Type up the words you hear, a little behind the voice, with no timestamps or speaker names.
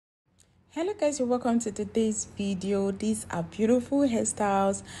Hello guys, you're welcome to today's video. These are beautiful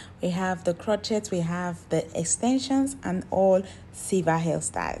hairstyles. We have the crochets, we have the extensions, and all silver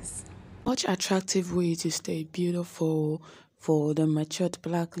hairstyles. Much attractive way to stay beautiful for the matured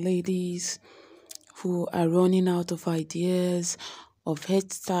black ladies who are running out of ideas of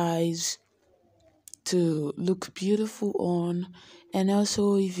hairstyles to look beautiful on, and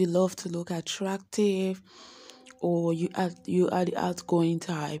also if you love to look attractive or you are the outgoing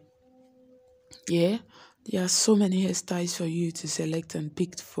type. Yeah, there are so many hairstyles for you to select and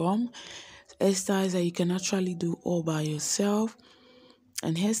pick from. Hairstyles that you can actually do all by yourself,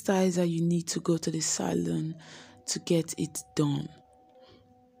 and hairstyles that you need to go to the salon to get it done.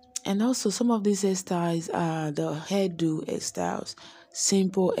 And also some of these hairstyles are the hairdo hairstyles,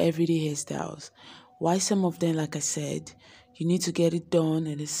 simple everyday hairstyles. Why some of them, like I said, you need to get it done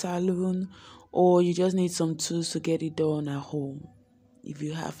in the salon, or you just need some tools to get it done at home if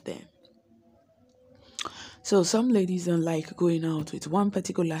you have them. So some ladies don't like going out with one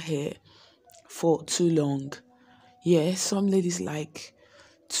particular hair for too long. Yeah, some ladies like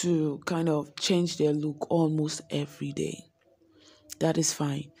to kind of change their look almost every day. That is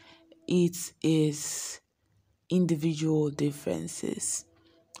fine. It is individual differences.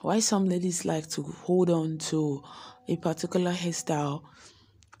 Why some ladies like to hold on to a particular hairstyle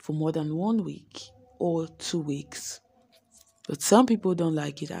for more than 1 week or 2 weeks. But some people don't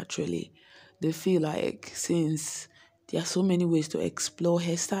like it actually. They feel like since there are so many ways to explore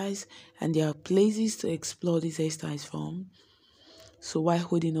hairstyles and there are places to explore these hairstyles from, so why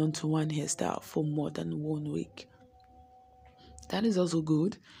holding on to one hairstyle for more than 1 week? That is also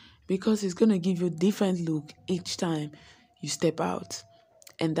good because it's going to give you a different look each time you step out.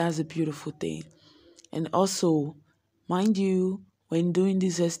 And that's a beautiful thing. And also, mind you, when doing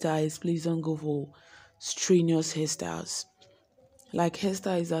these hairstyles, please don't go for strenuous hairstyles. Like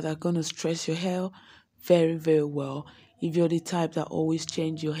hairstyles that are going to stress your hair very, very well. If you're the type that always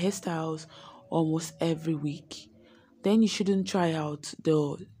change your hairstyles almost every week, then you shouldn't try out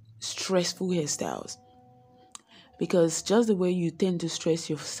the stressful hairstyles. Because just the way you tend to stress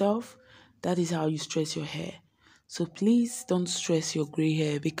yourself, that is how you stress your hair. So please don't stress your gray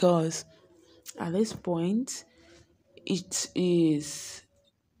hair, because at this point, it is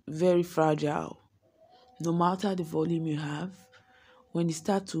very fragile. No matter the volume you have, when you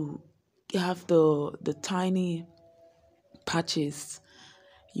start to have the tiny patches,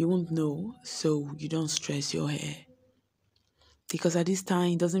 you won't know, so you don't stress your hair. Because at this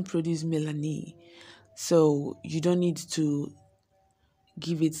time, it doesn't produce melanin, so you don't need to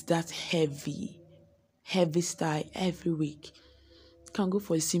give it that heavy style every week. You can go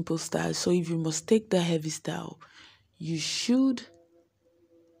for a simple style. So if you must take the heavy style, you should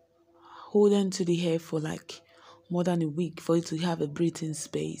hold on to the hair for like more than a week for it to have a breathing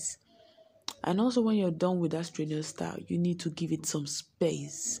space. And also when you're done with that strenuous style, you need to give it some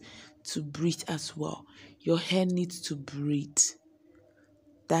space to breathe as well. Your hair needs to breathe.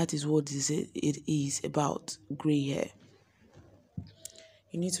 That is what it is about gray hair.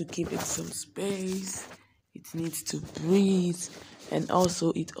 You need to give it some space. It needs to breathe, and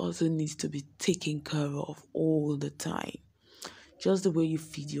also it also needs to be taken care of all the time. Just the way you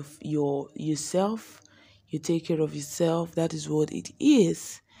feed yourself, you take care of yourself. That is what it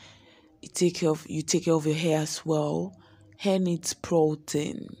is. You take care of your hair as well. Hair needs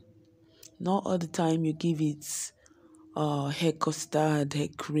protein. Not all the time you give it hair custard, hair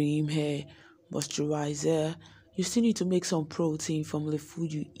cream, hair moisturizer. You still need to make some protein from the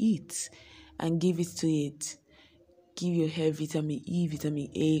food you eat and give it to it. Give your hair vitamin E, vitamin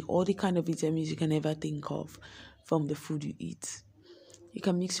A, all the kind of vitamins you can ever think of from the food you eat. You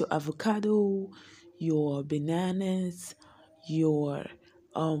can mix your avocado, your bananas, your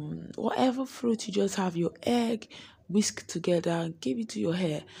whatever fruit you just have, your egg, whisk together, give it to your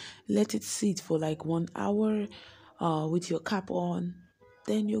hair. Let it sit for like 1 hour with your cap on.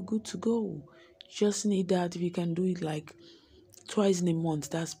 Then you're good to go. You just need that. If you can do it like twice in a month,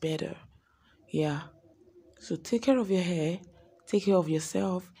 that's better. Yeah. So take care of your hair, take care of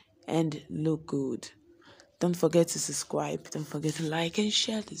yourself, and look good. Don't forget to subscribe. Don't forget to like and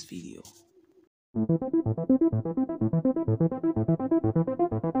share this video.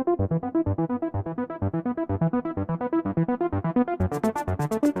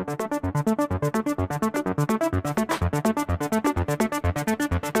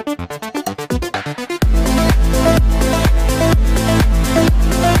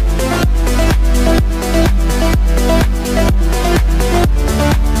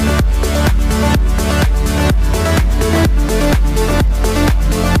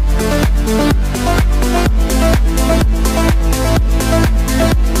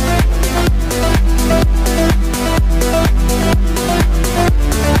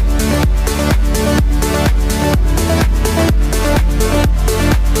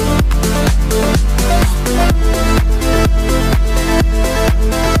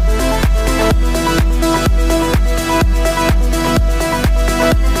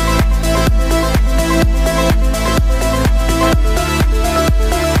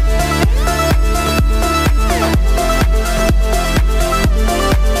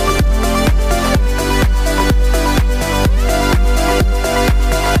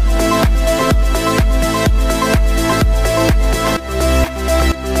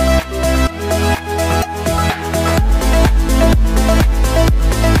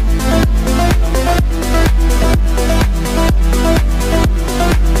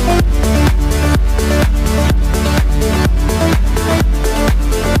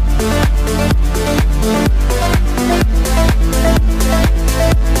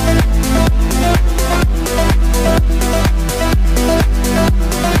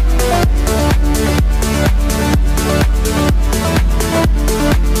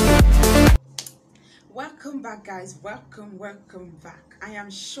 welcome back. I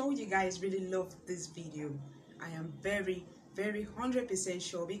am sure you guys really loved this video. I am very 100%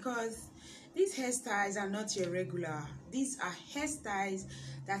 sure, because these hairstyles are not your regular. These are hairstyles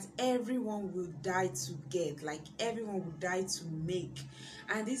that everyone will die to get, like everyone will die to make.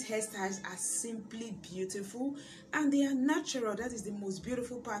 And these hairstyles are simply beautiful and they are natural. That is the most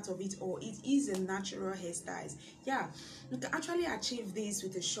beautiful part of it all. It is a natural hairstyle. Yeah, you can actually achieve this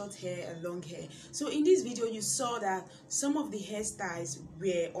with a short hair and long hair. So in this video you saw that some of the hairstyles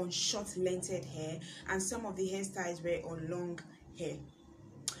were on short lengthed hair and some of the hairstyles were on long hair.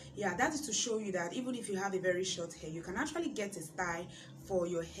 Yeah, that is to show you that even if you have a very short hair, you can actually get a style for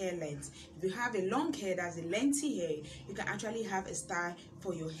your hair length. If you have a long hair, that's a lengthy hair, you can actually have a style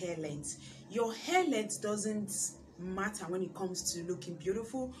for your hair length. Your hair length doesn't matter when it comes to looking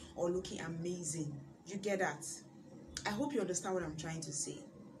beautiful or looking amazing. You get that? I hope you understand what I'm trying to say.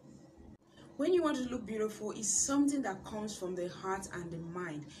 When you want to look beautiful, it's something that comes from the heart and the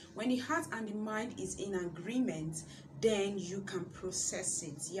mind. When the heart and the mind is in agreement, then you can process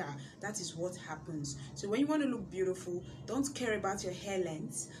it. Yeah, that is what happens. So when you want to look beautiful, don't care about your hair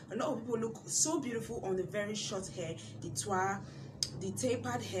length. A lot of people look so beautiful on the very short hair, the twirl, the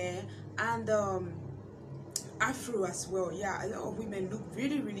tapered hair, and afro as well. Yeah, a lot of women look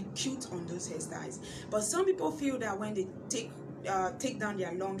really cute on those hairstyles, but some people feel that when they take down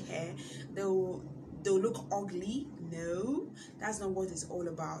their long hair, they'll look ugly. No, that's not what it's all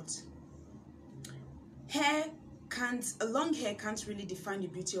about. A long hair can't really define the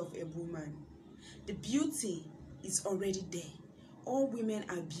beauty of a woman. The beauty is already there. All women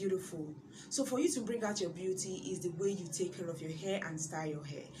are beautiful. So for you to bring out your beauty is the way you take care of your hair and style your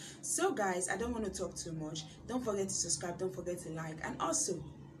hair. So guys, I don't want to talk too much. Don't forget to subscribe, don't forget to like, and also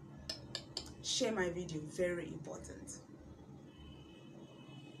share my video. Very important.